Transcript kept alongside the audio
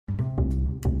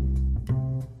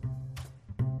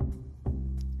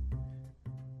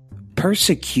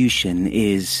Persecution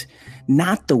is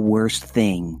not the worst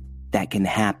thing that can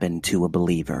happen to a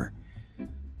believer.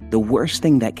 The worst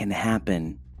thing that can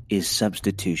happen is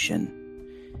substitution.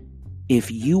 If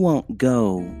you won't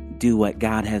go do what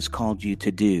God has called you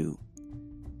to do,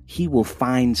 He will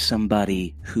find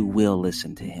somebody who will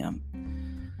listen to Him.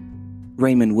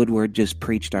 Raymond Woodward just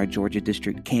preached our Georgia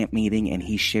District camp meeting, and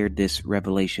he shared this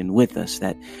revelation with us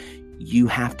that you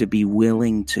have to be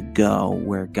willing to go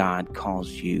where God calls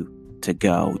you to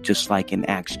go, just like in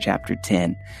Acts chapter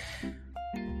 10.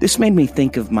 This made me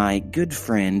think of my good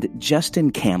friend,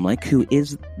 Justin Kamlick, who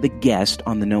is the guest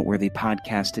on the Noteworthy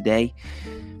podcast today.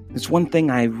 There's one thing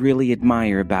I really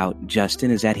admire about Justin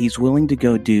is that he's willing to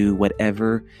go do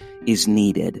whatever is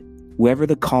needed. Wherever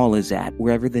the call is at,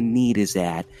 wherever the need is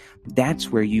at,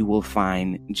 that's where you will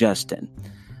find Justin.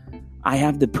 I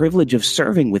have the privilege of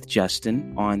serving with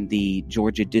Justin on the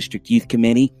Georgia District Youth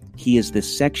Committee. He is the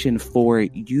Section 4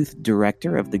 Youth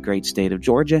Director of the great state of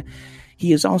Georgia.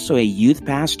 He is also a youth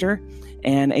pastor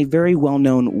and a very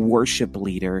well-known worship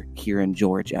leader here in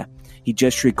Georgia. He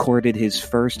just recorded his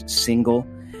first single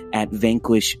at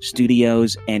Vanquish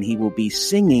Studios, and he will be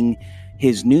singing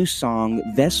his new song,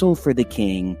 Vessel for the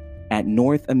King, at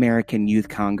North American Youth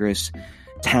Congress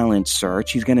Talent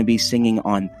Search. He's going to be singing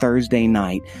on Thursday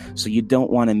night, so you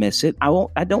don't want to miss it.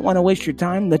 I don't want to waste your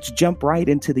time. Let's jump right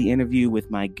into the interview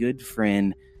with my good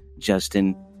friend,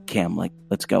 Justin Kamlick.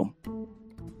 Let's go.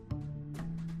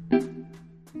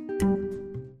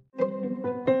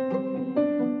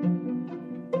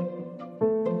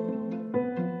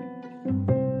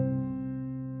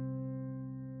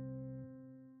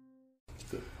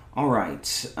 All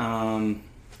right.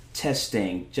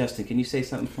 Testing. Justin, can you say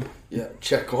something? Yeah,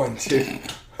 check 1, 2.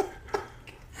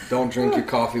 Don't drink your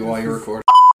coffee while you're recording.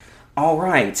 All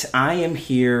right. I am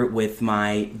here with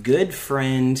my good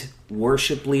friend,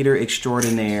 worship leader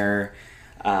extraordinaire,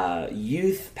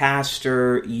 youth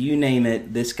pastor, you name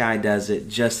it, this guy does it,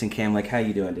 Justin Kamlick. How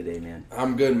you doing today, man?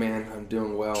 I'm good, man. I'm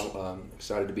doing well.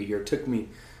 Excited to be here. It took me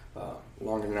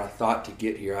longer than I thought to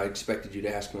get here. I expected you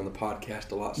to ask me on the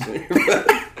podcast a lot sooner.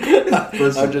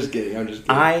 Listen, I'm just kidding.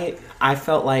 I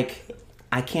felt like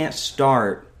I can't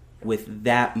start with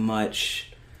that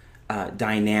much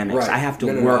dynamics. Right. I have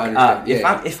to work up.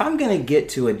 Yeah, if I'm going to get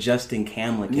to a Justin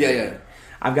Kamlick,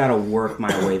 I've got to work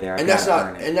my way there. And that's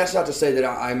not to say that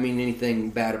I mean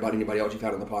anything bad about anybody else you've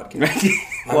had on the podcast.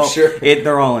 Well, I'm sure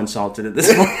they're all insulted at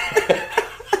this point.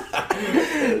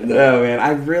 Oh, man,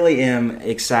 I really am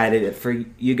excited for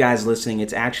you guys listening.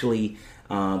 It's actually,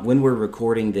 when we're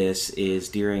recording this, is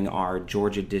during our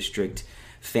Georgia District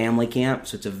family camp,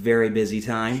 so it's a very busy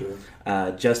time.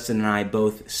 Sure. Justin and I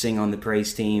both sing on the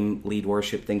praise team, lead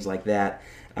worship, things like that.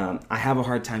 I have a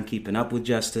hard time keeping up with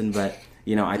Justin, but,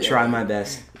 I try my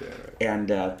best. Yeah.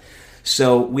 And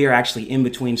so we are actually in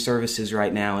between services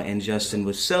right now, and Justin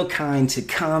was so kind to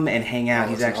come and hang out.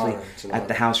 He's actually at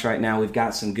the house right now. We've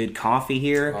got some good coffee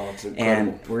here,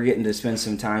 and we're getting to spend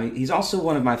some time. He's also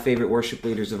one of my favorite worship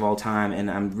leaders of all time, and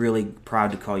I'm really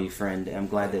proud to call you friend. I'm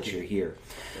glad that you're here.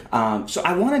 So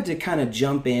I wanted to kind of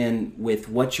jump in with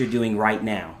what you're doing right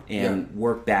now and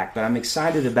work back, but I'm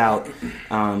excited about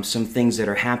some things that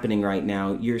are happening right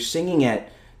now. You're singing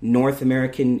at North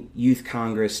American Youth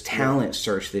Congress Talent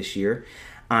Search this year.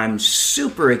 I'm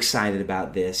super excited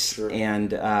about this. Sure.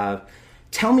 And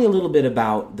tell me a little bit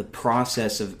about the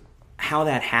process of how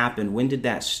that happened. When did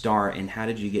that start, and how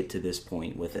did you get to this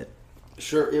point with it?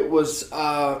 Sure, it was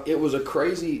kind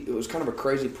of a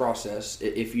crazy process.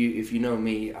 If you know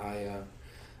me,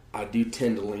 I do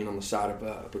tend to lean on the side of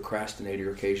a procrastinator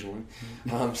occasionally.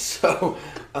 So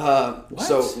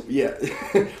yeah.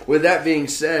 With that being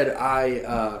said,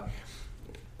 I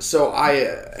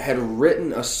had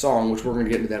written a song, which we're going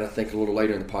to get into that I think a little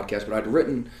later in the podcast. But I'd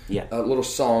written a little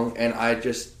song, and I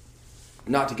just,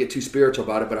 not to get too spiritual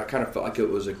about it, but I kind of felt like it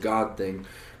was a God thing,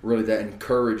 really, that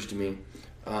encouraged me.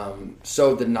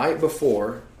 So the night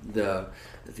before the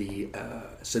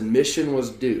submission was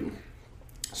due.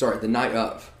 Sorry, the night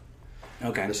of.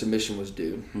 Okay. The submission was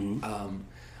due. Mm-hmm.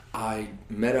 I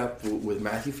met up with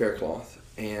Matthew Faircloth,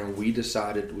 and we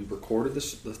recorded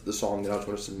the song that I was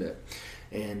going to submit,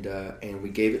 and we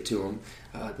gave it to him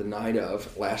the night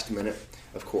of, last minute,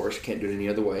 of course. Can't do it any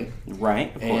other way.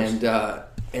 Right, of course.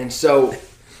 And so,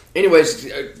 anyways,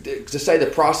 to say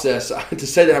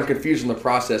that I'm confused on the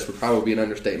process would probably be an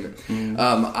understatement.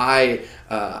 Mm-hmm.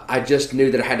 I just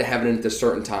knew that I had to have it in at a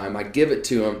certain time. I give it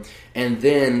to him, and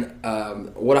then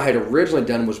what I had originally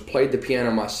done was played the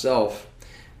piano myself,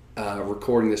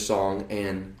 recording the song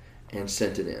and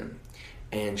sent it in.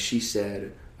 And she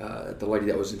said, the lady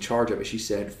that was in charge of it, she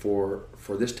said, for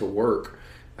this to work,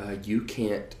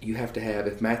 you have to have,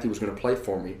 if Matthew was going to play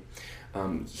for me,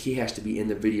 he has to be in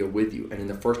the video with you. And in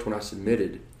the first one I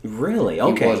submitted, really?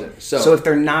 Okay. he wasn't. So if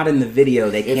they're not in the video,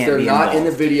 they can't be involved. If they're not in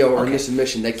the video or in the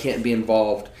submission, they can't be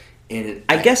involved in it.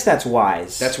 I guess that's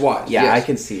wise. That's wise. Yeah, yes. I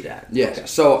can see that. Yes. Okay.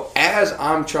 So as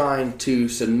I'm trying to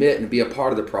submit and be a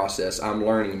part of the process, I'm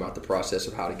learning about the process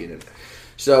of how to get in.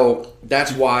 So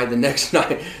that's why the next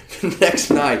night,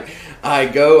 I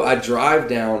drive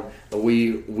down.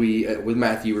 We with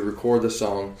Matthew, we record the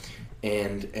song,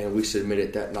 and we submit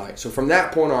it that night. So from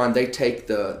that point on, they take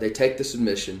the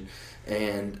submission,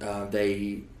 and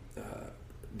they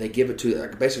give it to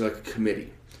basically like a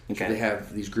committee. Okay. So they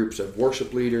have these groups of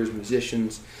worship leaders,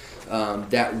 musicians,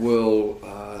 that will,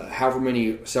 however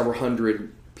many, several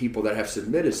hundred people that have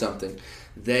submitted something,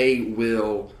 they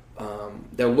will.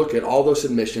 They'll look at all those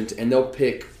submissions and they'll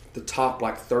pick the top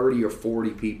like 30 or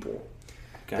 40 people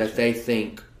that they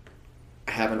think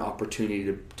have an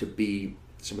opportunity to be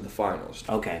some of the finalists.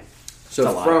 Okay. So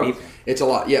it's a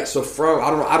lot. Yeah. So from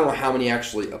I don't know how many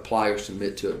actually apply or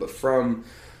submit to it, but from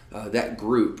that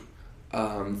group,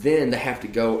 then they have to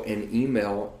go and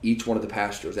email each one of the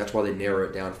pastors. That's why they narrow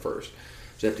it down first.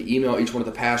 So they have to email each one of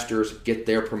the pastors, get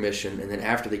their permission, and then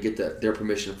after they get their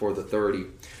permission for the 30,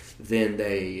 then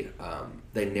they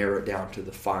narrow it down to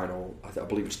the final. I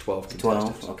believe it's 12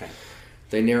 contestants. 12. Okay.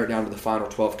 They narrow it down to the final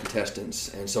 12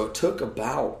 contestants, and so it took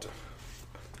about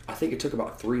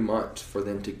 3 months for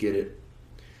them to get it,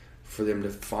 for them to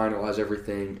finalize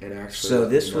everything and actually. So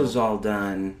this was all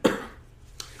done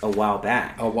a while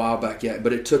back. A while back, yeah.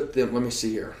 But it took them. Let me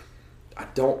see here. I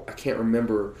can't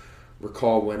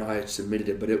recall when I had submitted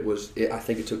it, but I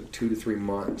think it took 2 to 3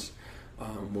 months.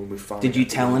 When we finally did you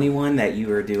tell anyone that you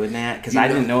were doing that? Because I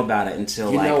didn't know about it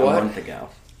until like a month ago.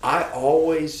 I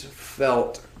always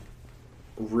felt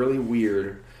really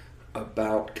weird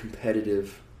about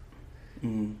competitive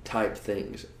type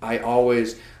things. I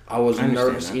was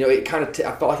nervous. That. You know,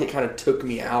 I felt like it kind of took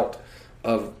me out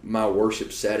of my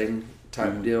worship setting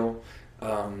type deal.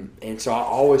 And so I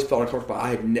always felt uncomfortable.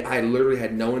 I literally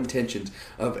had no intentions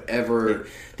of ever.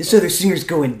 This other singer's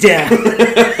going down.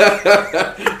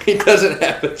 He doesn't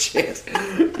have a chance.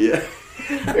 Yeah.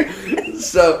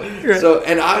 So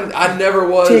and I never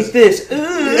was. Take this.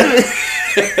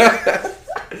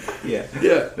 Yeah.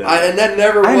 And that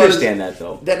never was. I understand that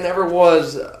though. That never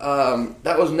was.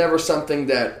 That was never something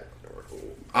that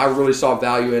I really saw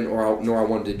value in, nor I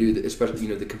wanted to do, especially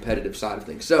the competitive side of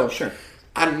things. So sure.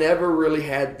 I never really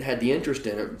had the interest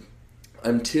in it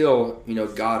until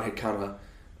God had kind of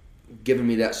given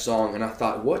me that song, and I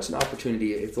thought, what's an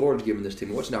opportunity if the Lord had given this to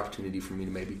me? What's an opportunity for me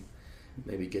to maybe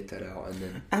get that out? And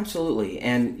then absolutely.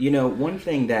 And one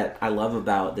thing that I love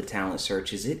about the talent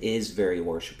search is it is very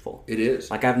worshipful. It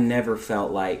is. Like I've never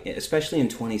felt like, especially in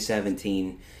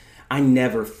 2017, I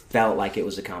never felt like it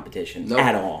was a competition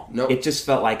at all. Nope. It just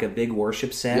felt like a big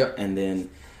worship set, yep. And then.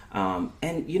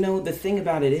 And the thing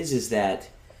about it is that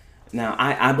now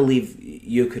I believe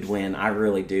you could win. I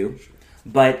really do.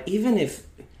 But even if,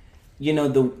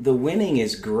 the winning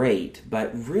is great,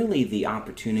 but really the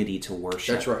opportunity to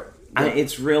worship. That's right. Yep.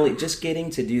 It's really just getting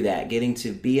to do that, getting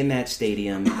to be in that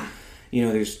stadium.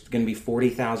 There's going to be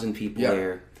 40,000 people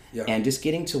there. Yeah. And just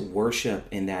getting to worship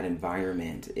in that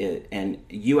environment. And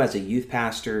you as a youth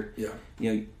pastor,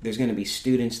 there's going to be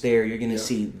students there. You're going to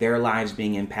see their lives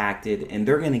being impacted, and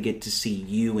they're going to get to see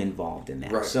you involved in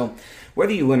that. Right. So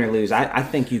whether you win or lose, I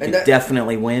think you could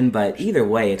definitely win, but either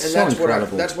way, it's so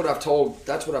incredible. That's what I've told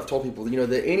people.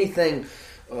 That anything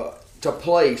to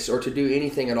place or to do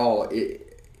anything at all,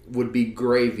 it would be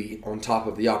gravy on top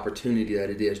of the opportunity that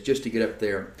it is just to get up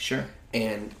there. Sure.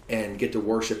 And get to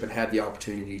worship and have the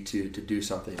opportunity to do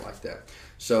something like that.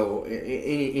 So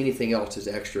anything else is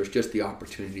extra. It's just the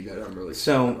opportunity that I'm really.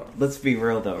 So let's be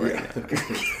real though, right now. Okay.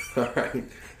 All right.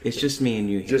 It's just me and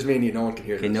you here. Just me and you. No one can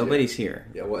hear this. Okay, nobody's here.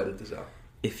 Yeah, we'll edit this out.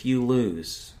 If you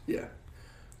lose,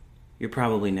 you're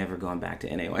probably never going back to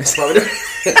NAYC.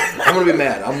 I'm going to be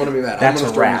mad. That's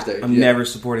a wrap. I'm never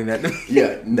supporting that.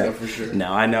 No, for sure.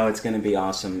 No, I know it's going to be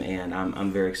awesome, and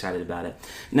I'm very excited about it.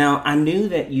 Now, I knew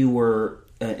that you were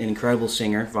an incredible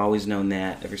singer. I've always known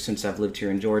that ever since I've lived here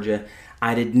in Georgia.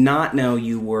 I did not know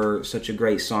you were such a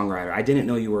great songwriter. I didn't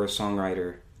know you were a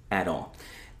songwriter at all.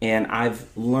 And I've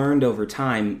learned over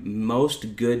time,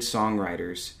 most good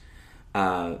songwriters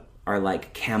are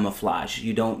like camouflage.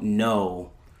 You don't know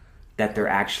that they're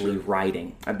actually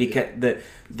writing, because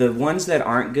the ones that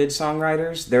aren't good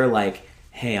songwriters, they're like,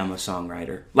 hey, I'm a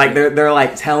songwriter. Like they're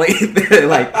like telling, they're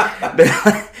like,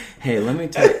 hey, let me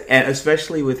tell you. And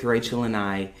especially with Rachel and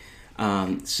I,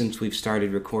 since we've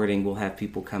started recording, we'll have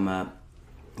people come up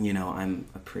I'm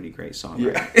a pretty great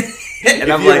songwriter. Yeah.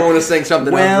 And I'm like, want to sing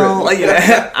something. Well,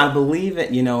 I believe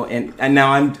it. And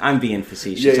now I'm being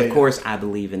facetious. Of course, I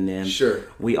believe in them. Sure.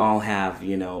 We all have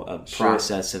a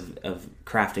process of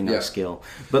crafting our skill.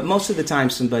 But most of the time,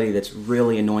 somebody that's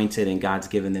really anointed and God's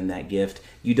given them that gift,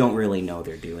 you don't really know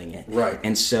they're doing it. Right.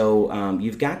 And so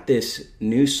you've got this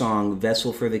new song,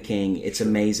 "Vessel for the King." It's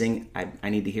amazing. I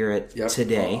need to hear it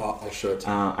today. I'll show it to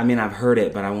I you. I've heard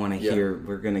it, but I want to hear.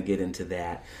 We're going to get into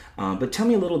that. But tell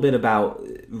me a little bit about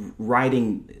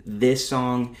writing this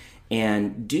song.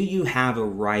 And do you have a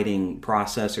writing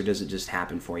process, or does it just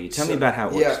happen for you? Tell me about how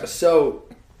it works. Yeah, so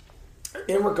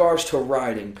in regards to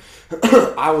writing,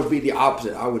 I would be the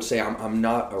opposite. I would say I'm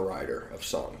not a writer of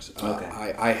songs. Okay.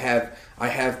 I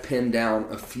have penned down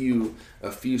a few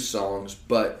songs,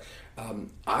 but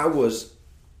I was,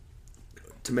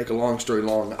 to make a long story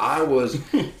long, I was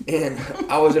in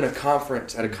a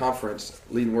conference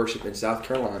leading worship in South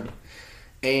Carolina,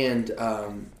 and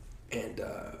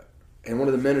one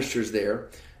of the ministers there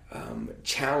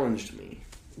challenged me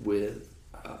with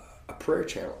a prayer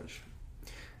challenge.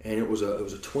 And it was a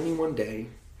 21-day,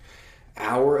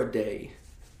 hour-a-day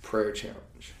prayer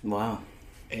challenge. Wow.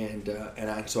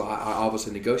 So I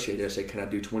obviously negotiated. I said, "Can I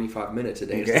do 25 minutes a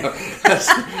day?" Okay.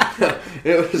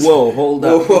 It was, whoa, hold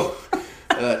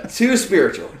up. Too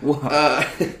spiritual. Wow.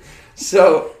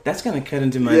 So that's going to cut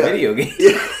into my video game.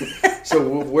 Yeah.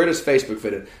 So where does Facebook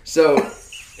fit in? So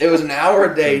it was an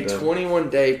hour-a-day,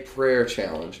 21-day prayer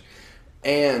challenge.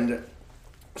 And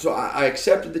so I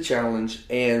accepted the challenge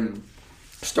and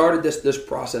started this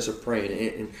process of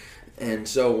praying, and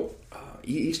so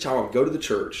each time I would go to the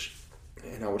church,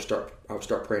 and I would start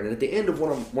praying. And at the end of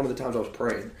one of the times I was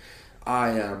praying,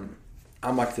 I'm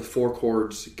like the 4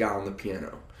 chords guy on the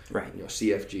piano, right?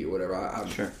 CFG or whatever. I'm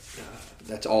sure.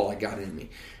 That's all I got in me,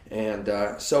 and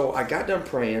so I got done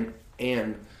praying,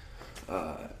 and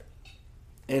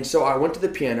so I went to the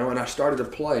piano and I started to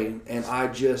play, and I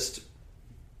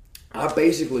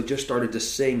basically just started to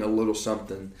sing a little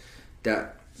something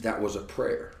that was a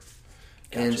prayer.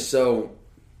 Gotcha. And so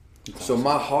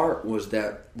my heart was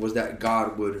that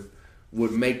God would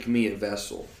make me a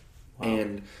vessel. Wow.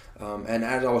 And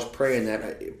as I was praying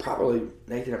that, it probably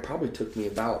took me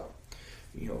about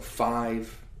 5-10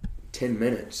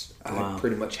 minutes. Wow. I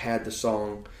pretty much had the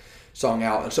song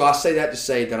out. And so I say that to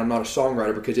say that I'm not a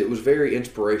songwriter, because it was very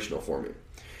inspirational for me.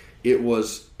 It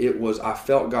was I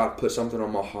felt God put something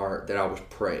on my heart that I was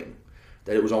praying.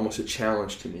 That it was almost a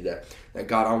challenge to me that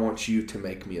God, I want you to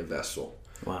make me a vessel.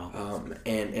 Wow.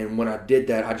 And when I did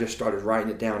that, I just started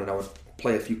writing it down, and I would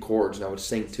play a few chords and I would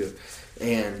sing to it.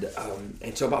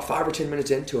 And so about 5 or 10 minutes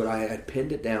into it, I had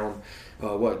pinned it down,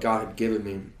 what God had given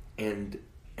me. And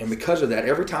because of that,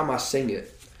 every time I sing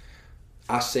it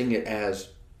as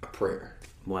a prayer.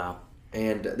 Wow.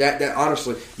 And that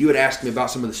honestly, you had asked me about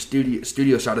some of the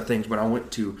studio side of things when I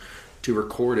went to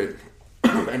record it.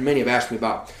 And many have asked me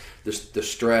about the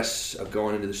stress of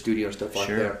going into the studio and stuff like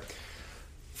that.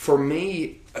 For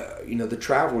me, the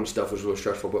travel and stuff was really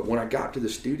stressful. But when I got to the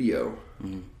studio,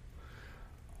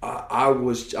 I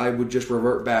would just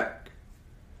revert back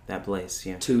that place,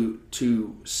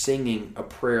 to singing a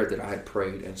prayer that I had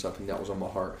prayed and something that was on my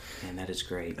heart. And that is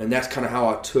great. And that's kind of how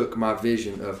I took my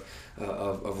vision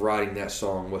of writing that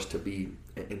song, was to be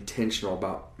intentional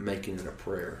about making it a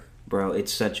prayer. Bro,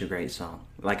 it's such a great song.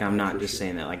 Like, I'm not just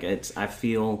saying that. Like, I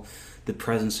feel the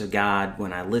presence of God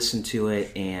when I listen to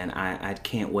it, and I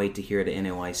can't wait to hear it at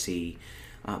NOIC.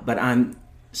 But I'm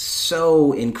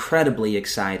so incredibly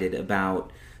excited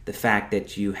about the fact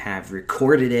that you have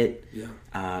recorded it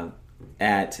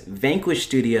at Vanquish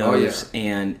Studios.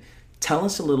 And tell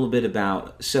us a little bit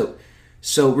about so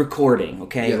recording.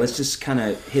 Okay, let's just kind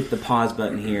of hit the pause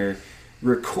button here.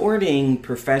 Recording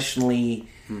professionally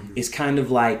is kind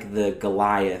of like the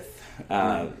Goliath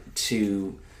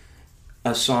to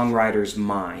a songwriter's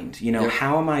mind.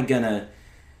 How am I gonna?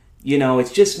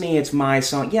 It's just me. It's my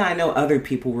song. Yeah, I know other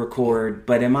people record,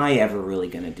 but am I ever really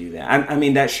gonna do that? I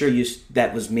mean,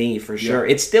 that was me for sure.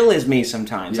 It still is me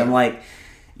sometimes. I'm like,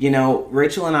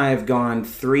 Rachel and I have gone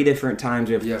 3 different times.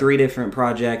 We have 3 different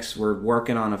projects. We're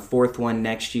working on a 4th one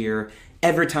next year.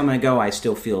 Every time I go, I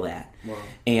still feel that. Wow.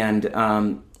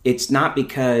 And it's not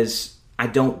because I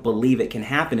don't believe it can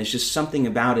happen. It's just something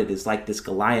about it is like this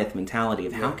Goliath mentality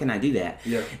of how can I do that?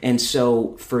 Yeah. And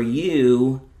so for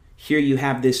you, here you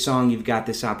have this song, you've got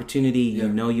this opportunity,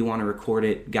 you want to record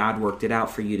it, God worked it out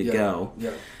for you to go.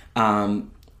 Yeah.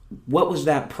 What was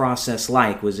that process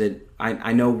like? Was it,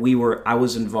 I know I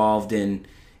was involved in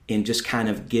just kind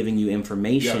of giving you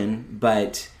information,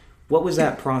 but what was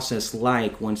that process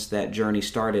like once that journey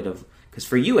started of Because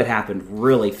for you, it happened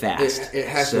really fast. It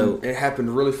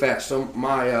happened really fast. So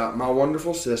my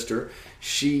wonderful sister,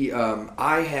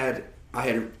 I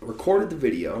had recorded the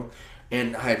video,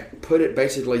 and I had put it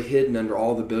basically hidden under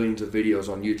all the billions of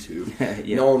videos on YouTube.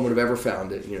 Yeah. No one would have ever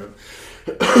found it,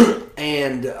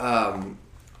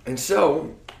 and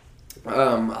so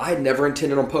I had never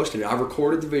intended on posting it. I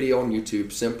recorded the video on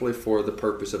YouTube simply for the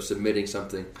purpose of submitting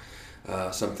something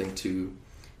to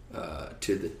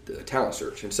the talent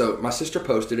search. And so my sister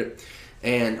posted it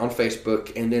and on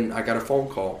Facebook, and then I got a phone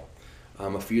call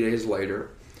a few days later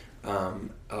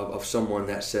of someone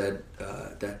that said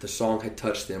that the song had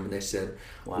touched them, and they said,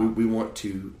 wow, we want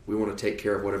to take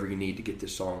care of whatever you need to get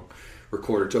this song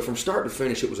recorded. So from start to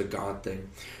finish, it was a God thing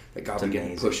that God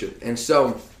began to push it. And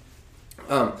so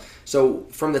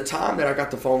from the time that I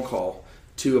got the phone call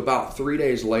to about 3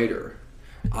 days later,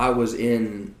 I was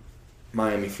in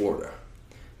Miami, Florida.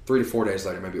 3 to 4 days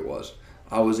later, maybe it was.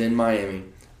 I was in Miami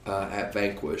at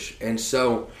Vanquish. And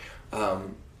so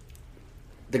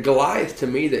the Goliath to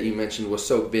me that you mentioned was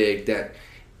so big that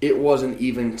it wasn't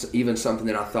even something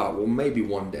that I thought, well, maybe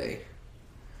one day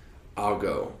I'll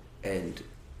go and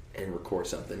record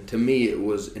something. To me, it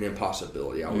was an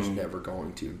impossibility. I was never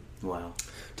going to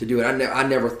do it. I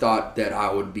never thought that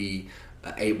I would be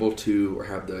able to or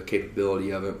have the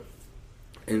capability of it.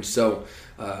 And so,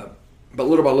 but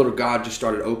little by little, God just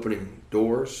started opening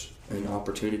doors and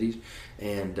opportunities.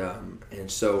 And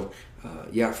so,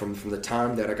 from the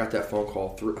time that I got that phone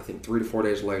call, I think 3 to 4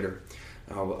 days later,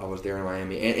 I was there in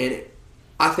Miami. And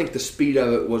I think the speed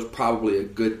of it was probably a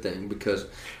good thing, because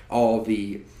all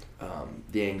the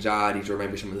anxieties or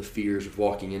maybe some of the fears of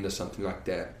walking into something like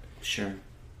that. Sure.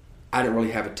 I didn't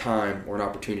really have a time or an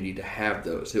opportunity to have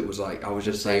those. It was like I was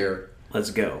just there.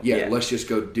 Let's go. Yeah, let's just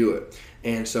go do it.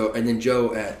 And then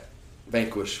Joe at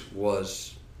Vanquish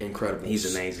was incredible.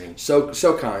 He's amazing.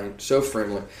 So kind, so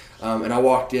friendly. And I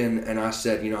walked in and I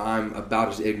said, I'm about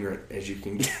as ignorant as you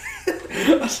can get.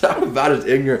 I'm about as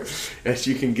ignorant as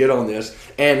you can get on this.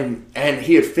 And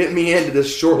he had fit me into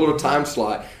this short little time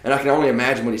slot. And I can only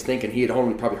imagine what he's thinking. He had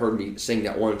only probably heard me sing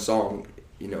that one song.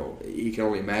 He can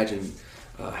only imagine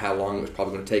how long it was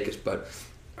probably going to take us. But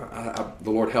the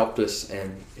Lord helped us,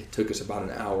 and it took us about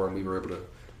an hour, and we were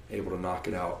able to knock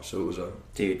it out. So it was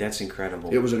dude, that's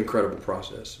incredible. It was an incredible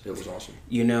process. It was awesome.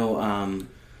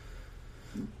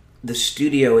 The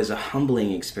studio is a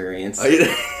humbling experience.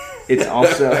 It's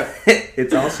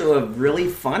also a really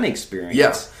fun experience.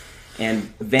 Yes.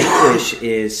 And Vanquish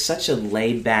is such a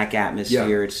laid back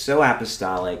atmosphere. Yeah. It's so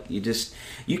apostolic. You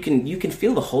can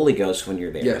feel the Holy Ghost when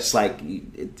you're there. Yes. It's like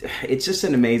it's just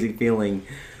an amazing feeling.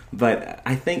 But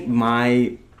I think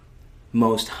my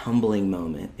most humbling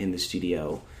moment in the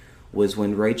studio was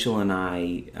when Rachel and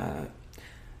I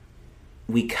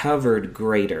we covered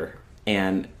Greater,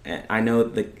 and I know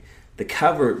the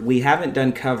cover, we haven't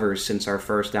done covers since our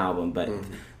first album, but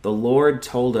the Lord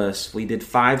told us, we did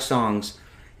 5 songs,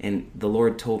 and the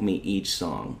Lord told me each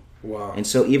song. Wow. And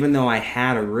so even though I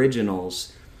had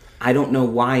originals, I don't know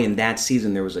why in that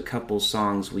season there was a couple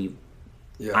songs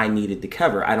I needed to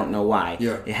cover. I don't know why.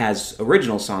 Yeah. It has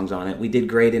original songs on it. We did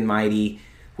Great and Mighty.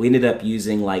 We ended up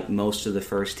using like most of the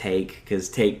first take, because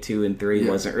take 2 and 3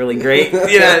 wasn't really great.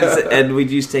 And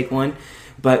we'd use take 1.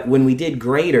 But when we did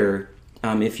Greater,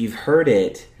 if you've heard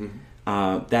it,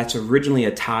 that's originally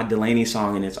a Todd Delaney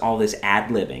song, and it's all this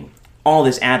ad-libbing.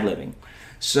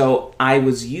 So I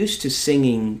was used to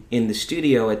singing in the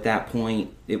studio at that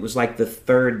point. It was like the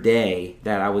 3rd day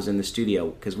that I was in the studio,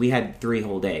 because we had 3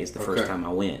 whole days the first time I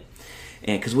went.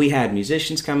 And because we had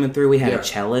musicians coming through, we had a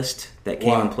cellist that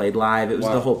came and played live. It was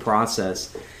the whole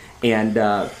process. And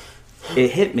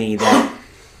it hit me that,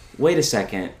 wait a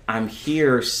second, I'm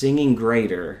here singing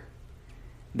Greater.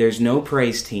 There's no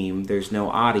praise team. There's no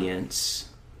audience.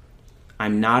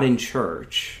 I'm not in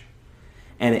church.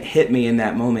 And it hit me in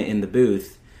that moment in the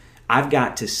booth. I've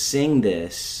got to sing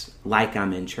this like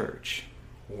I'm in church.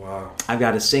 Wow. I've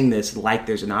got to sing this like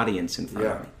there's an audience in front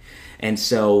of me. And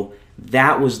so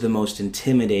that was the most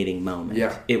intimidating moment.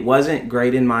 Yeah. It wasn't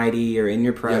Great and Mighty or In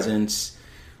Your Presence,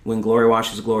 When Glory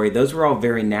Washes Glory. Those were all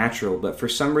very natural. But for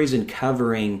some reason,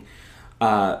 covering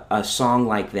a song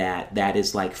like that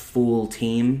is like full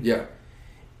team. Yeah.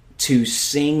 To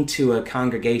sing to a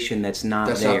congregation that's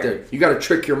not there. You got to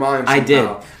trick your mind somehow. I did.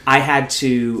 I had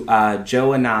to,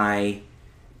 Joe and I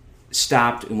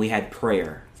stopped and we had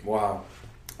prayer. Wow.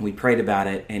 We prayed about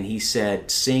it, and he said,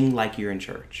 sing like you're in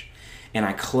church. And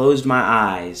I closed my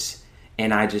eyes,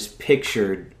 and I just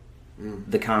pictured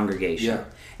the congregation. Yeah.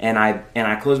 And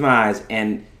I closed my eyes,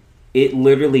 and it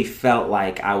literally felt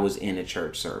like I was in a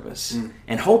church service.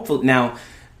 And hopefully, now,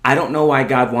 I don't know why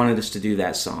God wanted us to do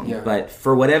that song, but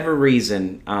for whatever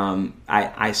reason,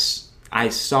 I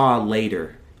saw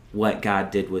later what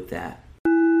God did with that.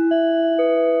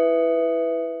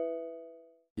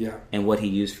 Yeah. And what he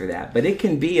used for that. But it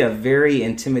can be a very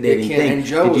intimidating thing. And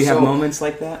Joe Did you have moments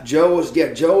like that? Joe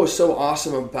was so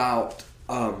awesome about,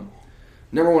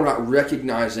 number one, about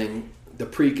recognizing the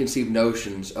preconceived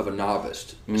notions of a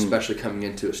novice, especially coming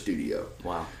into a studio.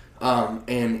 Wow.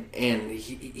 And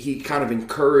he kind of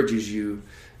encourages you,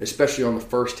 especially on the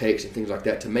first takes and things like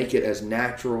that, to make it as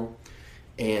natural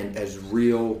and as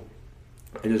real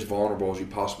and as vulnerable as you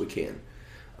possibly can.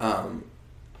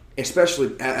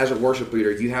 Especially as a worship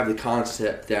leader, you have the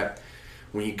concept that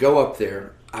when you go up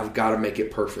there, I've got to make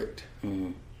it perfect.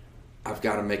 Mm-hmm. I've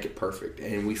got to make it perfect.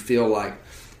 And we feel like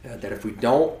that if we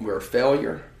don't, we're a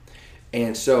failure.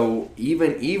 And so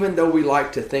even though we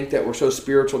like to think that we're so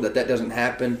spiritual that doesn't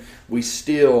happen, we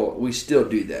still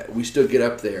do that. We still get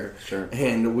up there. Sure.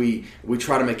 And we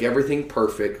try to make everything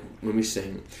perfect when we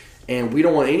sing. And we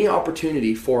don't want any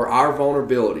opportunity for our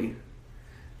vulnerability,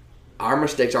 our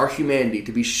mistakes, our humanity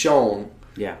to be shown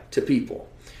to people.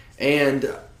 And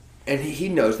he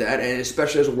knows that, and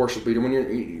especially as a worship leader, when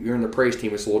you're in the praise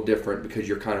team, it's a little different because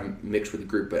you're kind of mixed with the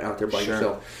group, but out there by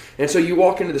yourself. And so you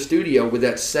walk into the studio with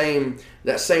that same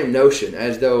notion,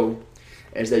 as though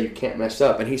you can't mess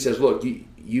up. And he says, look,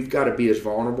 you've got to be as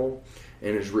vulnerable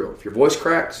and as real. If your voice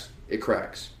cracks, it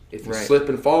cracks. If you slip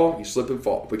and fall, you slip and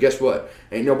fall. But guess what?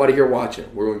 Ain't nobody here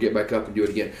watching. We're going to get back up and do it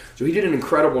again. So he did an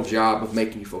incredible job of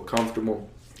making you feel comfortable.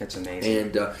 That's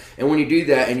amazing. And when you do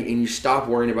that and you stop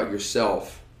worrying about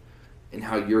yourself and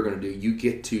how you're going to do, you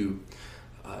get to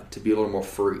be a little more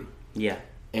free. Yeah.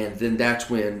 And then that's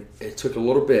when, it took a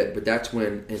little bit, but that's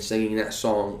when, in singing that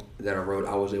song that I wrote,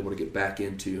 I was able to get back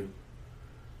into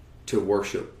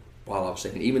worship while I was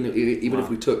singing. Even if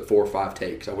we took 4 or 5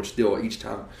 takes, I would still each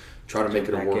time try to make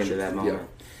it a worship. Into that moment.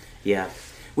 Yeah.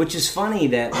 Which is funny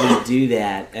that we do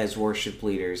that as worship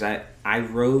leaders. I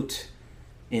wrote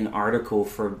an article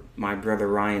for my brother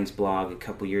Ryan's blog a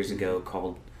couple years ago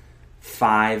called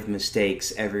 5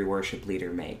 Mistakes Every Worship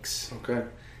Leader Makes. Okay.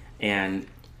 And,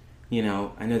 I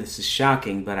know this is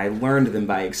shocking, but I learned them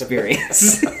by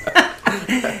experience.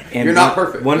 And you're not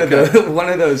perfect. One of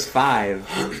those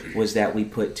 5 was that we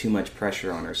put too much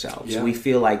pressure on ourselves. Yeah. We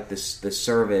feel like the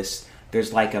service,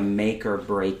 there's like a make or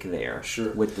break there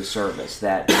with the service,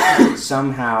 that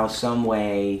somehow, some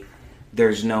way,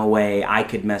 there's no way I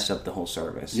could mess up the whole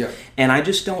service. Yeah. And I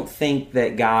just don't think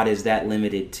that God is that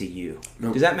limited to you.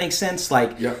 Nope. Does that make sense?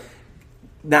 Now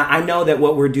I know that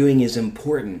what we're doing is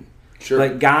important,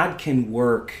 but God can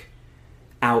work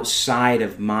outside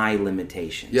of my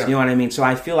limitations. Yeah. You know what I mean? So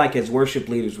I feel like as worship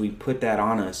leaders, we put that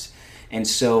on us. And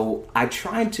so I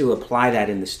tried to apply that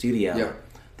in the studio. Yeah.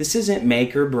 This isn't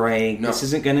make or break. No. This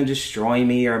isn't going to destroy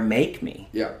me or make me.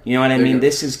 Yeah. You know what I mean?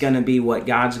 This is going to be what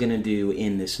God's going to do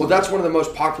in this moment. That's one of the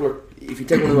most popular, if you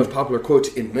take one of the most popular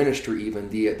quotes in ministry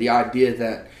even, the idea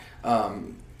that,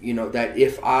 that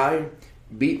if I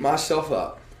beat myself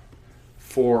up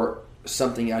for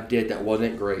something I did that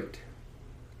wasn't great,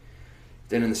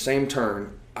 then in the same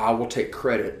turn, I will take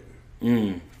credit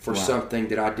for something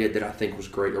that I did that I think was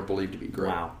great or believed to be great.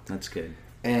 Wow, that's good.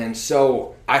 And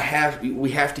so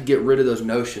we have to get rid of those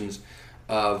notions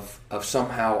of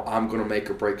somehow I'm going to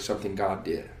make or break something God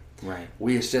did. Right.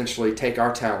 We essentially take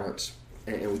our talents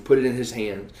and we put it in His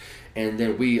hands, and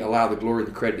then we allow the glory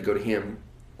and the credit to go to Him,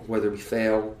 whether we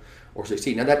fail or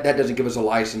succeed. Now that doesn't give us a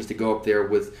license to go up there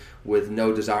with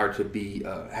no desire to be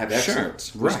have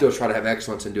excellence. Sure. We still try to have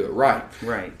excellence and do it right.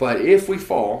 Right. But if we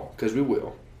fall, because we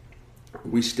will,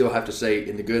 we still have to say,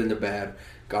 in the good and the bad,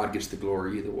 God gets the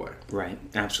glory either way. Right.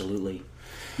 Absolutely.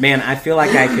 Man, I feel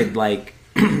like I could,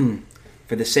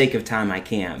 for the sake of time, I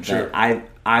can't. But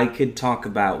I could talk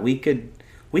about, we could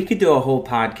do a whole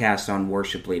podcast on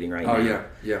worship leading right now. Oh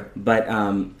yeah. But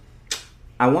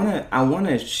I want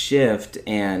to shift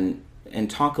and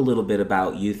talk a little bit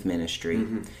about youth ministry.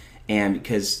 Mm-hmm. And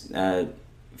because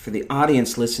for the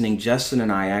audience listening, Justin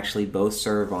and I actually both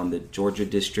serve on the Georgia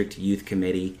District Youth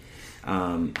Committee.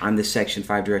 I'm the Section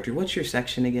 5 director. What's your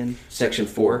section again? Section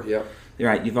 4? Yeah. You're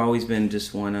right. You've always been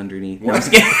just one underneath. No,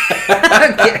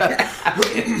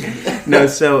 no,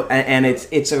 so, and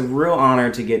it's a real honor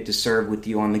to get to serve with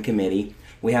you on the committee.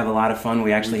 We have a lot of fun.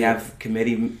 We actually have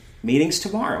committee meetings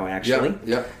tomorrow, actually.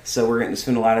 Yeah. So we're going to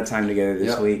spend a lot of time together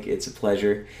this week. It's a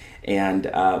pleasure. And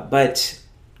but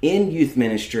in youth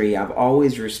ministry, I've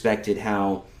always respected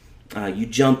how you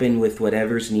jump in with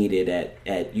whatever's needed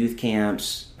at youth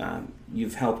camps.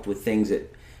 You've helped with things at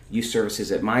youth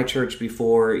services at my church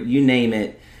before. You name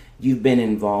it, you've been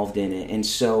involved in it. And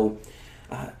so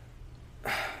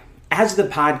as the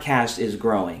podcast is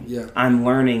growing, Yeah. I'm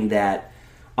learning that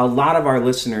a lot of our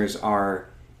listeners are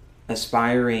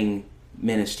aspiring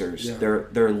ministers. Yeah.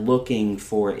 They're looking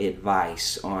for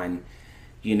advice on,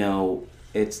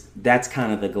 that's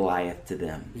kind of the Goliath to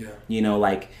them. Yeah.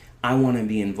 Like, I want to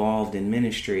be involved in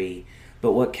ministry,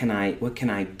 but what can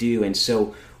I do? And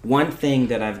so one thing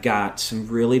that I've got some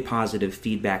really positive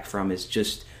feedback from is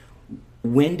just,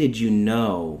 when did you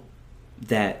know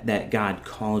that God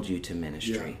called you to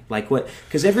ministry? Yeah. Like what?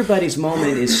 Because everybody's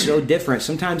moment is so different.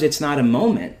 Sometimes it's not a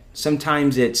moment.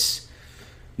 Sometimes it's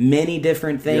many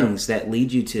different things that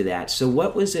lead you to that. So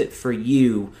what was it for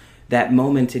you, that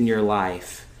moment in your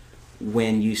life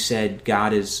when you said,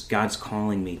 God's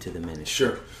calling me to the ministry?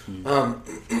 Sure.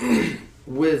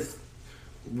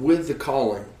 With the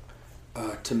calling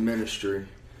to ministry,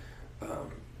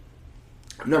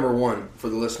 number one, for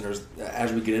the listeners,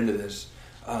 as we get into this,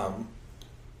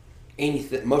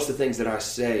 most of the things that I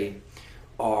say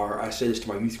this to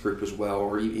my youth group as well,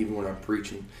 or even when I'm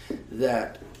preaching,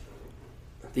 that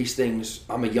these things,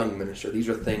 I'm a young minister. These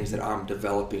are things that I'm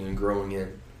developing and growing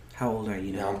in. How old are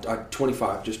you now? I'm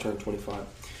 25, just turned 25.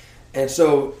 And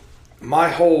so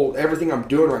everything I'm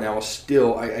doing right now is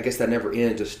still, I guess that never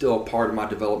ends, is still a part of my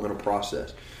developmental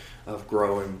process of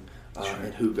growing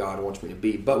and who God wants me to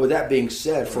be. But with that being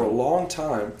said, for a long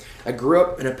time, I grew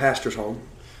up in a pastor's home.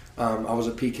 I was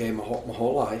a PK my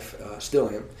whole life, still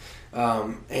am.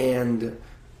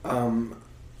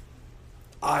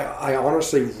 I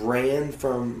honestly ran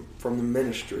from the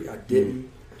ministry. I didn't.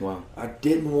 Wow. I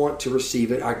didn't want to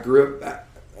receive it. I grew up.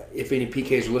 If any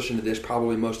PKs are listening to this,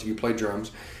 probably most of you play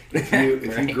drums. If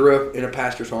you grew up in a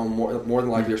pastor's home, more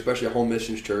than likely, especially a home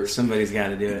missions church, somebody's got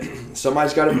to do it.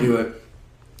 Somebody's got to do it.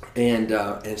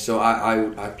 And so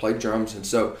I played drums, and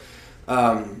so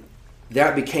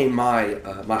that became my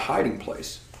hiding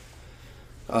place.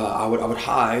 I would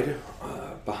hide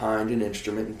behind an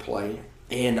instrument and play,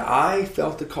 and I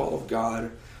felt the call of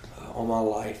God on my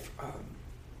life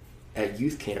at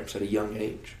youth camps at a young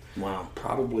age. Wow.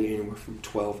 Probably anywhere from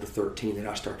 12 to 13 that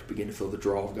I started to begin to feel the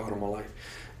draw of God on my life.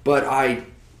 But I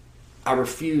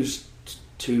refused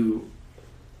to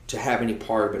have any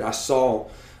part of it. I saw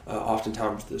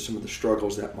oftentimes some of the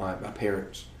struggles that my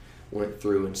parents went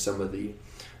through, and some of the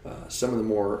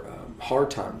more hard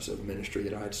times of ministry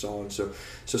that I had saw, and so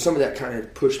some of that kind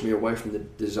of pushed me away from the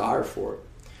desire for it.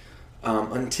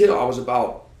 Until I was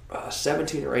about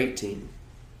 17 or 18,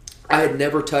 I had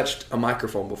never touched a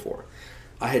microphone before.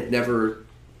 I had never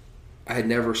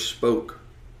spoke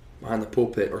behind the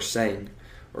pulpit or sang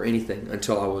or anything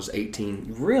until I was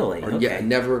 18. Really? Okay. Yeah,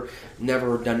 never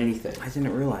done anything. I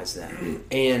didn't realize that.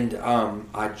 And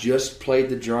I just played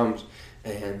the drums,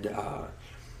 and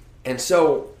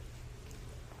so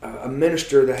a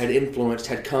minister that had influenced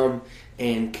had come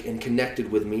and connected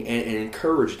with me and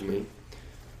encouraged me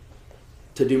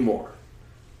to do more.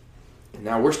 And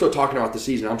now we're still talking about the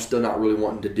season. I'm still not really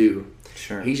wanting to do.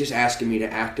 Sure. He's just asking me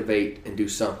to activate and do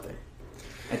something.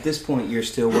 At this point, you're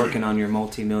still working on your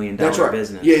multi-million-dollar That's right.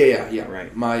 business. Yeah.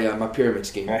 Right. My pyramid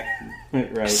scheme.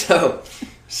 Right. So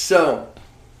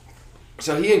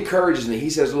he encourages me. He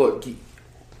says, "Look,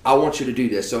 I want you to do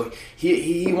this." So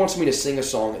he wants me to sing a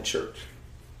song at church.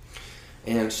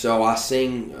 And so I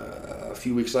sing. A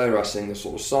few weeks later, I sing this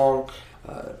little song.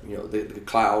 The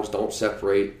clouds don't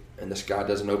separate, and the sky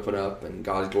doesn't open up, and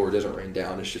God's glory doesn't rain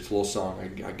down. It's just a little song.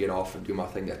 I get off and do my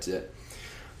thing. That's it.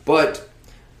 But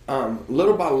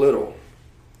little by little,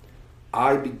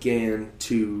 I began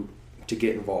to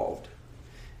get involved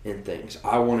in things.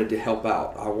 I wanted to help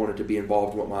out. I wanted to be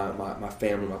involved in what my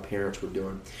family, my parents were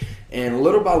doing. And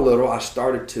little by little, I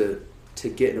started to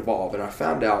get involved. And I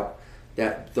found out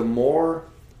that the more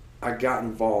I got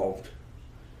involved,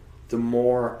 the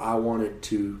more I wanted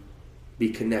to be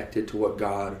connected to what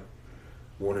God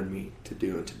wanted me to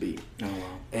do and to be. Oh,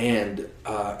 wow. And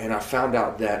I found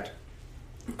out that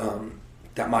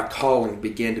that my calling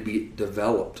began to be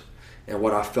developed, and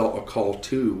what I felt a call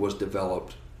to was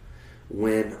developed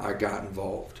when I got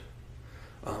involved.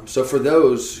 So for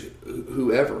those,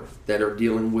 whoever, that are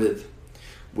dealing with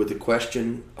the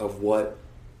question of what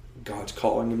God's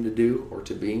calling them to do or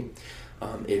to be,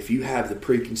 if you have the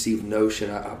preconceived notion,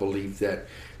 I believe that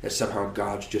somehow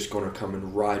God's just going to come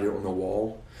and write it on the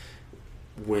wall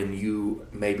when you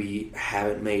maybe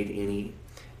haven't made any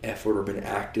effort or been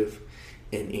active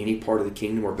in any part of the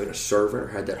kingdom or been a servant or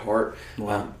had that heart.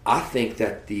 Wow. I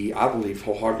believe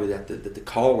wholeheartedly that the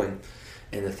calling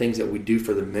and the things that we do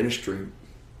for the ministry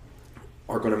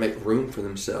are going to make room for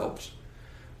themselves.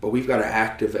 But we've got to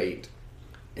activate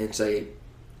and say,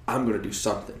 I'm going to do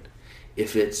something.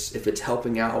 if it's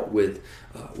helping out with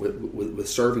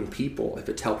serving people, if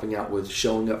it's helping out with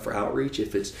showing up for outreach,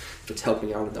 if it's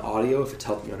helping out in the audio, if it's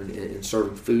helping out in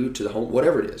serving food to the home,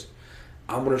 whatever it is,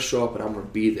 I'm going to show up and I'm going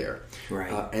to be there.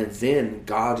 Right. And then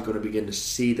God's going to begin to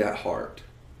see that heart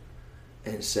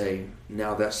and say,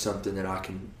 now that's something that I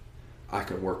can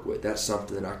work with. That's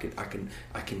something that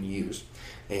I can use.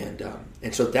 And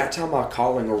so that's how my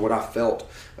calling, or what I felt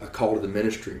called to the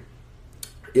ministry,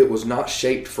 it was not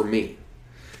shaped for me.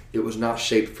 It was not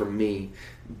shaped for me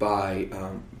by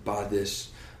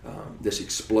this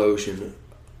explosion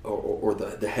or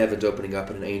the heavens opening up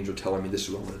and an angel telling me this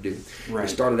is what I'm going to do. Right. It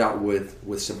started out with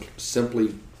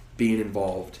simply being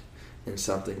involved in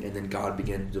something, and then God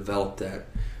began to develop that,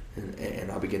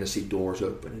 and I began to see doors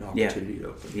open and opportunity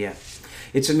open. Yeah,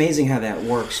 it's amazing how that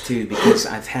works too, because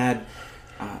I've had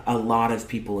a lot of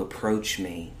people approach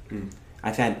me.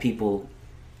 I've had people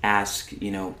ask,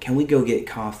 can we go get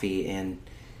coffee, and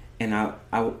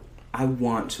I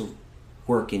want to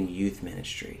work in youth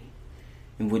ministry,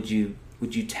 and would you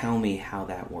tell me how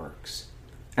that works?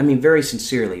 I mean, very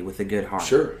sincerely, with a good heart.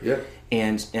 Sure, yeah.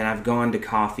 And I've gone to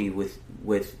coffee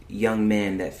with young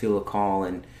men that feel a call,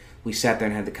 and we sat there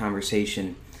and had the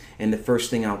conversation, and the first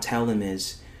thing I'll tell them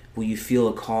is, will you feel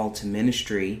a call to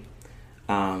ministry?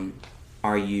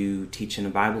 Are you teaching a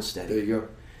Bible study? There you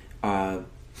go.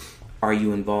 Are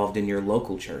you involved in your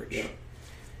local church?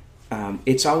 Yeah.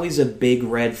 It's always a big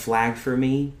red flag for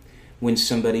me when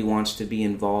somebody wants to be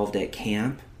involved at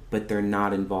camp, but they're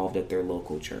not involved at their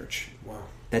local church. Wow.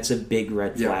 That's a big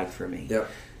red flag for me. Yeah.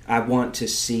 I want to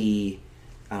see,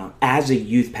 as a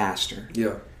youth pastor,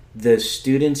 yeah, the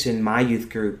students in my youth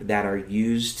group that are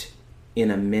used in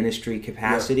a ministry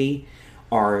capacity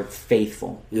are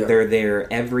faithful. Yeah. They're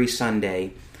there every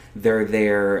Sunday. They're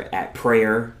there at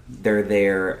prayer. They're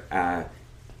there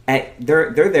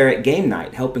they're there at game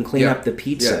night, helping clean up the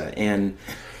pizza and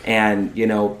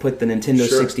put the Nintendo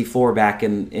 64 back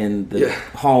in the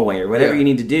hallway, or whatever you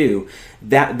need to do.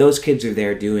 That those kids are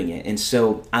there doing it. And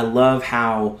so I love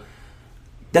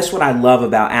that's what I love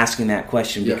about asking that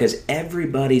question, because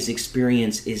everybody's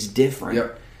experience is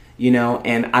different.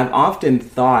 And I've often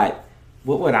thought,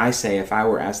 what would I say if I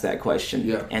were asked that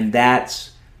question? And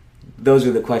those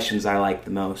are the questions I like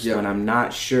the most, when I'm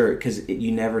not sure, because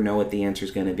you never know what the answer is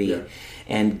going to be.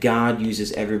 And God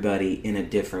uses everybody in a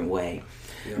different way.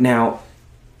 Now,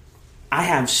 I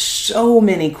have so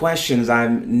many questions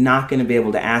I'm not going to be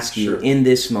able to ask you in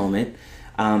this moment,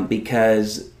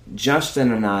 because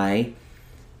Justin and I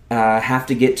have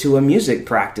to get to a music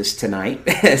practice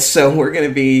tonight. So we're going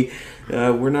to be,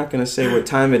 we're not going to say what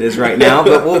time it is right now,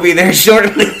 but we'll be there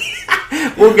shortly.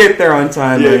 We'll get there on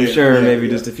time, I'm sure, maybe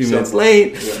just a few minutes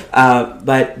late.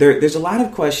 But there's a lot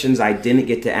of questions I didn't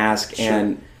get to ask,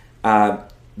 and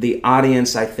the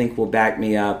audience, I think, will back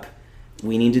me up.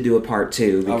 We need to do a part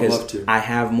 2, because I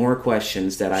have more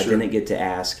questions that I didn't get to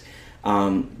ask.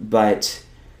 But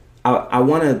I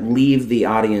want to leave the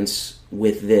audience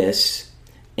with this.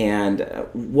 And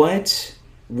what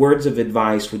words of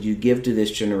advice would you give to this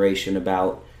generation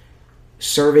about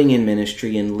serving in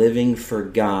ministry and living for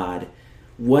God?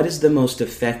 What is the most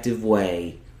effective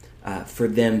way for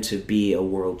them to be a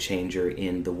world changer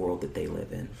in the world that they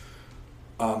live in?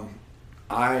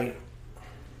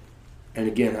 And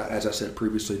again, as I said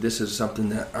previously, this is something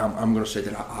that I'm going to say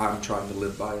that I'm trying to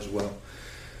live by as well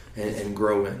and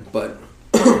grow in. But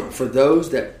for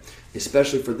those that,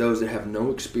 especially for those that have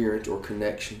no experience or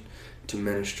connection to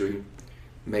ministry,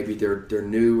 maybe they're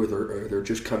new, or they're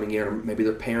just coming in, or maybe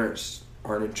their parents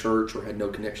aren't in church or had no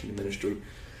connection to ministry,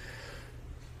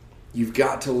 you've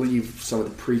got to leave some of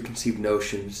the preconceived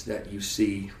notions that you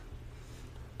see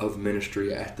of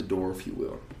ministry at the door, if you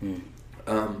will.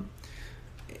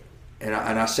 And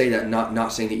I say that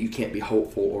not saying that you can't be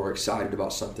hopeful or excited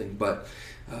about something, but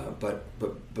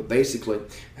basically,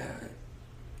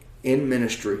 in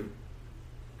ministry,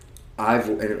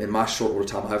 in my short little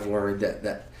time, I've learned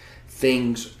that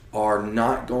things are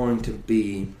not going to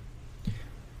be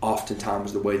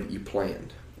oftentimes the way that you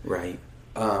planned. Right.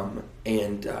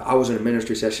 And I was in a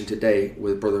ministry session today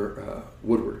with Brother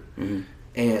Woodward,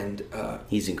 and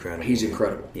he's incredible. He's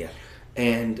incredible. Yeah.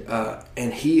 And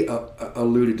he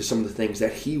alluded to some of the things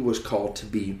that he was called to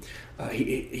be.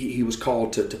 He was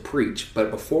called to preach,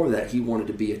 but before that, he wanted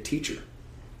to be a teacher.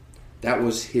 That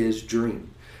was his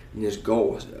dream and his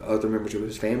goal. Other members of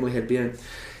his family had been,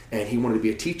 and he wanted to be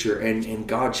a teacher. And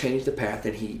God changed the path,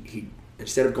 and he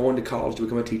instead of going to college to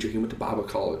become a teacher, he went to Bible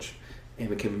college and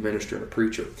became a minister and a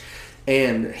preacher.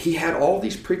 And he had all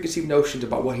these preconceived notions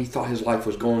about what he thought his life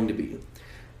was going to be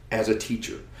as a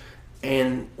teacher.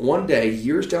 And one day,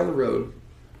 years down the road,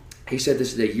 He said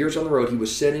this day, years on the road, he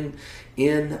was sitting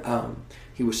in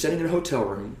a hotel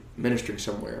room ministering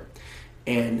somewhere,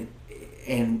 and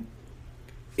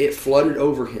it flooded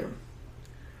over him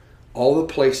all the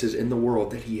places in the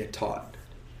world that he had taught.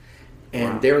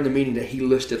 And there in the meeting that he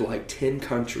listed like 10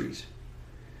 countries,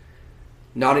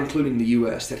 not including the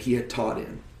U.S., that he had taught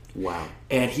in. Wow.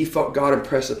 And he felt God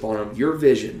impress upon him, your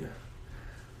vision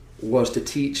was to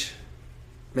teach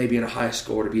maybe in a high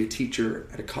school or to be a teacher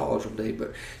at a college one day,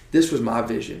 but this was my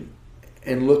vision.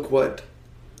 And look what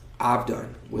I've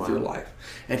done with your life.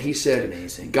 And he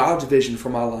said, God's vision for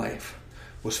my life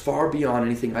was far beyond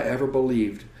anything I ever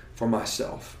believed for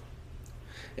myself.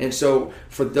 And so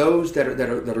for those that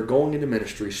are going into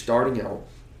ministry, starting out,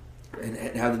 and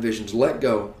have the visions, let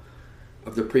go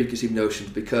of the preconceived notions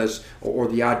because, or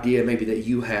the idea maybe that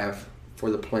you have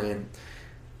for the plan,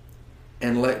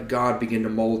 and let God begin to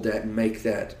mold that and make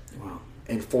that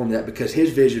and form that, because His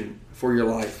vision for your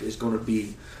life is going to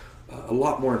be a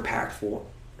lot more impactful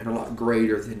and a lot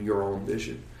greater than your own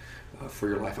vision for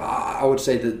your life. I would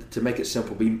say that, to make it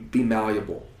simple, be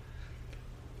malleable,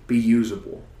 be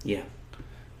usable. Yeah.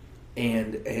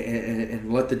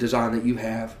 And let the design that you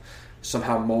have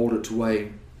somehow mold its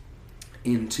way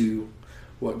into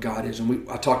what God is. And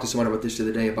I talked to someone about this the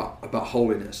other day about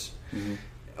holiness. Mm-hmm.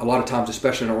 A lot of times,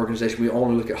 especially in our organization, we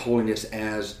only look at holiness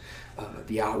as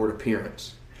the outward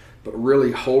appearance. But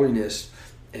really, holiness,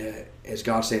 as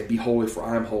God's saying, be holy for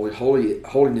I am holy.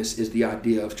 Holiness is the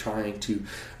idea of trying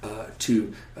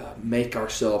to make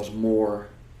ourselves more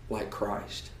like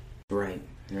Christ. Right.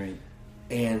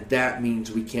 And that means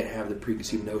we can't have the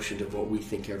preconceived notions of what we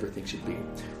think everything should be.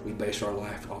 We base our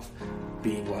life off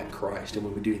being like Christ. And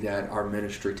when we do that, our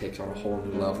ministry takes on a whole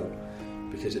new level,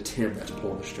 because it's Him that's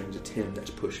pulling the strings. It's Him that's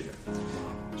pushing it.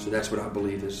 So that's what I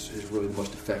believe is really the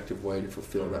most effective way to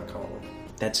fulfill that calling.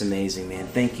 That's amazing, man.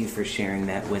 Thank you for sharing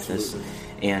that with us.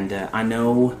 And I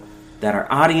know that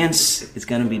our audience is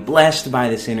going to be blessed by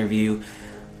this interview.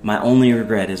 My only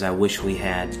regret is I wish we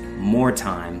had more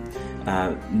time.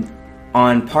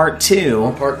 On part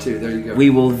two, there you go. We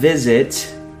will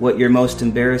visit what your most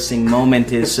embarrassing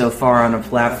moment is so far on a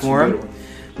platform.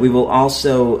 We will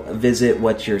also visit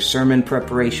what your sermon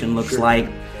preparation looks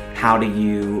like. How do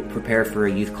you prepare for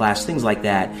a youth class? Things like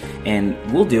that. And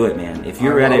we'll do it, man. If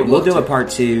you're ready, we'll do a part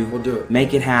two. We'll do it.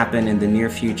 Make it happen in the near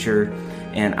future.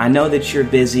 And I know that you're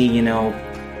busy,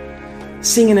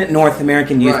 singing at North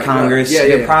American Youth Congress. Yeah,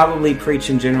 You're probably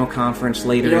preaching General Conference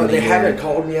later in the year. They haven't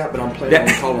called me yet, but I'm planning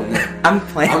on calling them. I'm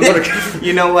planning.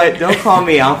 You know what? Don't call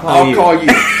me. I'll call you.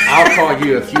 I'll call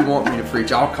you if you want me to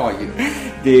preach. I'll call you.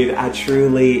 Dude, I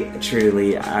truly,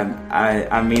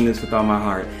 I mean this with all my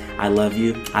heart. I love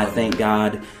you. I thank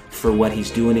God for what He's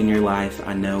doing in your life.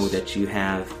 I know that you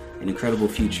have an incredible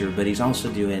future, but He's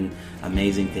also doing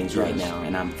amazing things right now.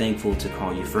 And I'm thankful to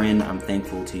call you friend. I'm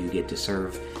thankful to get to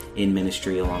serve in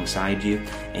ministry alongside you.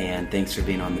 And thanks for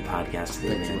being on the podcast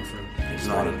today, man. Thanks,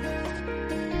 buddy.